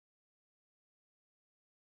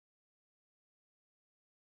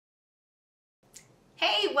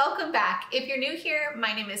Hey, welcome back. If you're new here,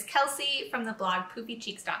 my name is Kelsey from the blog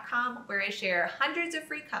poofycheeks.com, where I share hundreds of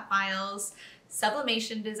free cut files,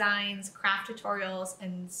 sublimation designs, craft tutorials,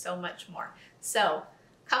 and so much more. So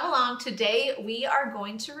come along. Today we are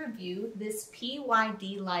going to review this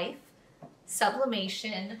PYD Life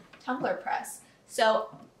sublimation tumbler press.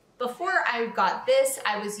 So before I got this,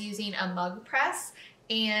 I was using a mug press,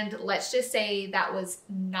 and let's just say that was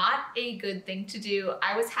not a good thing to do.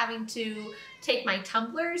 I was having to take my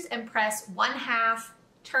tumblers and press one half,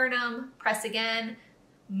 turn them, press again,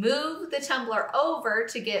 move the tumbler over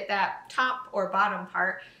to get that top or bottom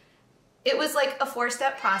part. It was like a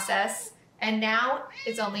 4-step process, and now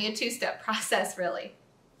it's only a 2-step process really.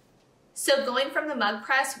 So going from the mug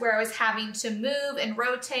press where I was having to move and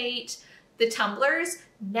rotate the tumblers,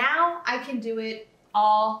 now I can do it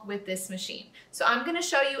all with this machine. So I'm going to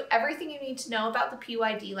show you everything you need to know about the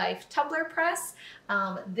PYD Life tumbler press.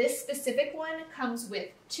 This specific one comes with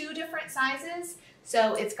 2 different sizes.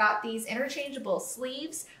 So it's got these interchangeable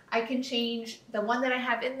sleeves. I can change the one that I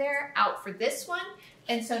have in there out for this one.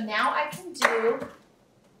 And so now I can do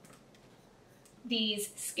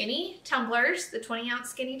these skinny tumblers, the 20-ounce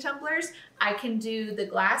skinny tumblers. I can do the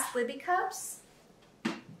glass libby cups.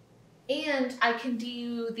 And I can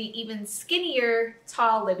do the even skinnier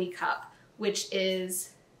tall libby cup, which is,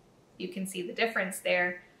 you can see the difference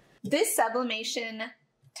there. This sublimation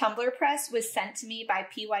tumbler press was sent to me by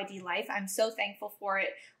PYD Life. I'm so thankful for it.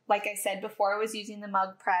 Like I said before, I was using the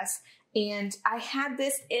mug press, and I had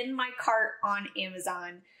this in my cart on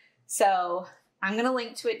Amazon. So I'm gonna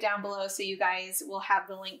link to it down below so you guys will have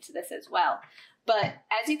the link to this as well. But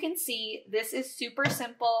as you can see, this is super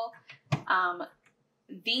simple.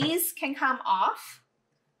 These can come off,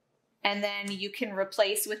 and then you can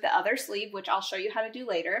replace with the other sleeve, which I'll show you how to do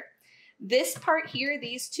later. This part here,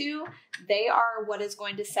 these 2, they are what is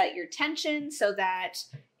going to set your tension, so that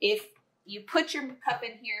if you put your cup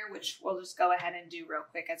in here, which we'll just go ahead and do real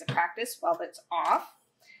quick as a practice while it's off.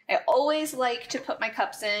 I always like to put my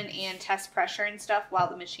cups in and test pressure and stuff while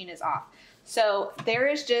the machine is off. So there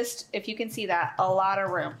is just, if you can see that, a lot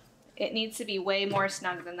of room. It needs to be way more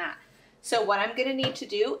snug than that. So what I'm gonna need to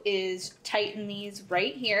do is tighten these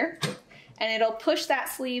right here, and it'll push that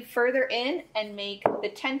sleeve further in and make the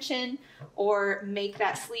tension or make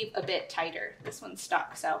that sleeve a bit tighter. This one's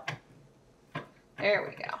stuck, so there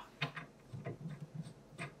we go.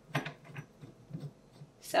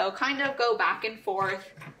 So kind of go back and forth,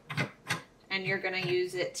 and you're gonna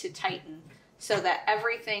use it to tighten so that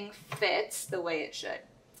everything fits the way it should.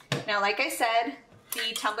 Now, like I said,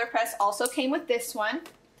 the tumbler press also came with this one.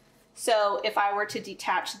 So if I were to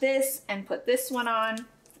detach this and put this one on, it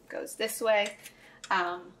goes this way.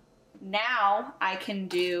 Now I can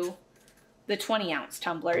do the 20-ounce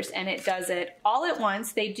tumblers, and it does it all at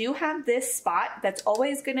once. They do have this spot that's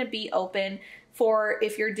always going to be open for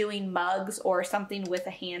if you're doing mugs or something with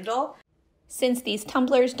a handle. Since these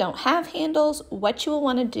tumblers don't have handles, what you will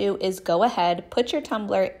want to do is go ahead, put your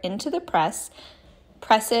tumbler into the press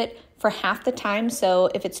it for half the time. So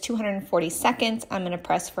if it's 240 seconds, I'm going to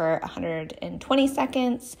press for 120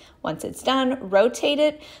 seconds. Once it's done, rotate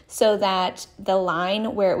it so that the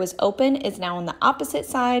line where it was open is now on the opposite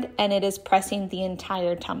side, and it is pressing the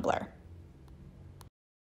entire tumbler.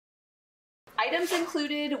 Items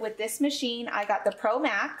included with this machine, I got the Pro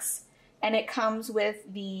Max, and it comes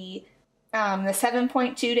with the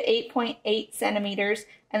 7.2 to 8.8 centimeters,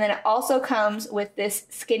 and then it also comes with this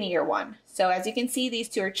skinnier one. So as you can see, these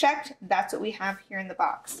 2 are checked. That's what we have here in the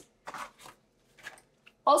box.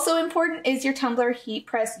 Also important is your tumbler heat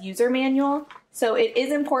press user manual. So it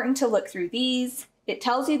is important to look through these. It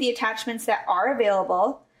tells you the attachments that are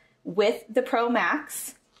available with the Pro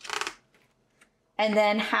Max, and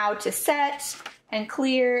then how to set and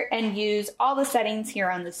clear and use all the settings here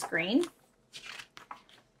on the screen.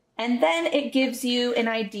 And then it gives you an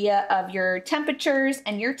idea of your temperatures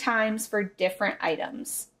and your times for different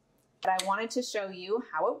items. But I wanted to show you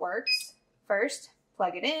how it works. First,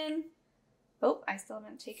 plug it in. Oh, I still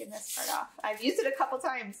haven't taken this part off. I've used it a couple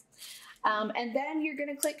times. And then you're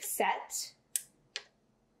gonna click set.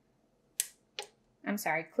 I'm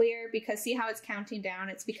sorry, clear, because see how it's counting down?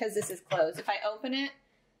 It's because this is closed. If I open it,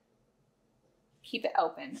 keep it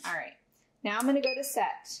open. All right, now I'm gonna go to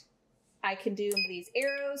set. I can do these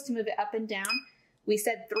arrows to move it up and down. We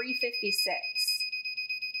said 356.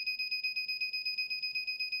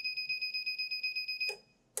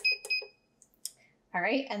 All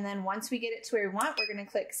right, and then once we get it to where we want, we're gonna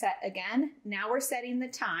click set again. Now we're setting the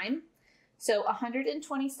time. So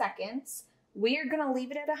 120 seconds. We are gonna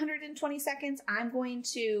leave it at 120 seconds. I'm going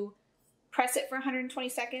to press it for 120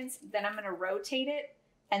 seconds, then I'm gonna rotate it,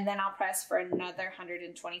 and then I'll press for another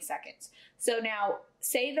 120 seconds. So now,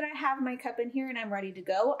 say that I have my cup in here and I'm ready to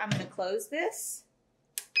go. I'm gonna close this.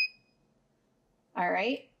 All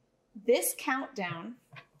right, this countdown,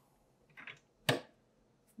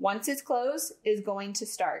 once it's closed, is going to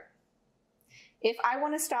start. If I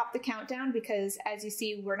wanna stop the countdown, because as you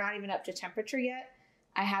see, we're not even up to temperature yet,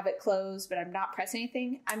 I have it closed, but I'm not pressing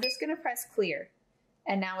anything, I'm just gonna press clear.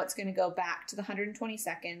 And now it's gonna go back to the 120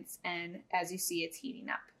 seconds, and as you see, it's heating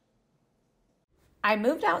up. I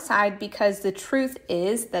moved outside because the truth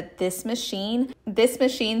is that this machine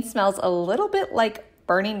smells a little bit like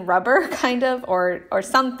burning rubber, kind of, or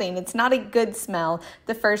something. It's not a good smell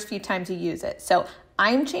the first few times you use it. So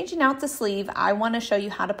I'm changing out the sleeve. I want to show you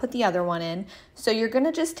how to put the other one in. So you're going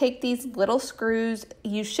to just take these little screws.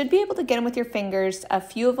 You should be able to get them with your fingers. A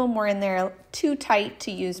few of them were in there too tight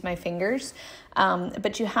to use my fingers.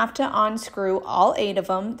 But you have to unscrew all 8 of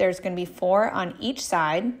them. There's going to be 4 on each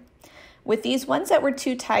side. With these ones that were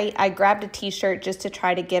too tight, I grabbed a t-shirt just to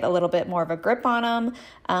try to get a little bit more of a grip on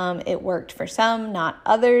them. It worked for some, not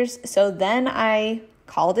others. So then I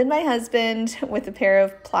called in my husband with a pair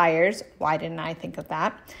of pliers. Why didn't I think of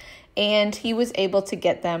that? And he was able to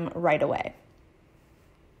get them right away.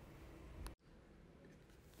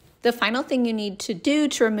 The final thing you need to do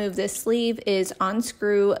to remove this sleeve is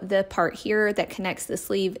unscrew the part here that connects the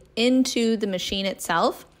sleeve into the machine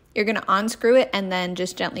itself. You're going to unscrew it and then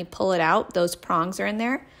just gently pull it out. Those prongs are in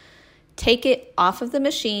there. Take it off of the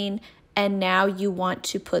machine, and now you want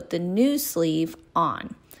to put the new sleeve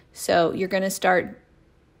on. So you're going to start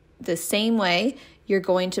the same way. You're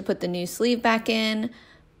going to put the new sleeve back in,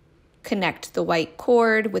 connect the white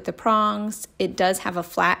cord with the prongs. It does have a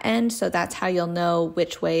flat end, so that's how you'll know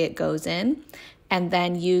which way it goes in. And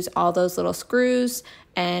then use all those little screws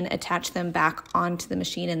and attach them back onto the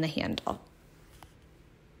machine and the handle.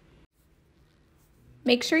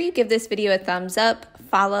 Make sure you give this video a thumbs up,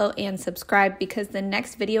 follow, and subscribe, because the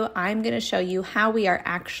next video I'm going to show you how we are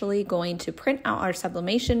actually going to print out our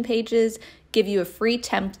sublimation pages, give you a free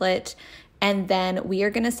template, and then we are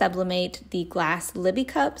going to sublimate the glass Libby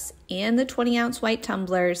cups and the 20-ounce white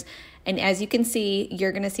tumblers. And as you can see,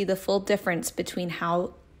 you're going to see the full difference between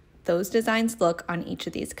how those designs look on each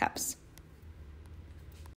of these cups.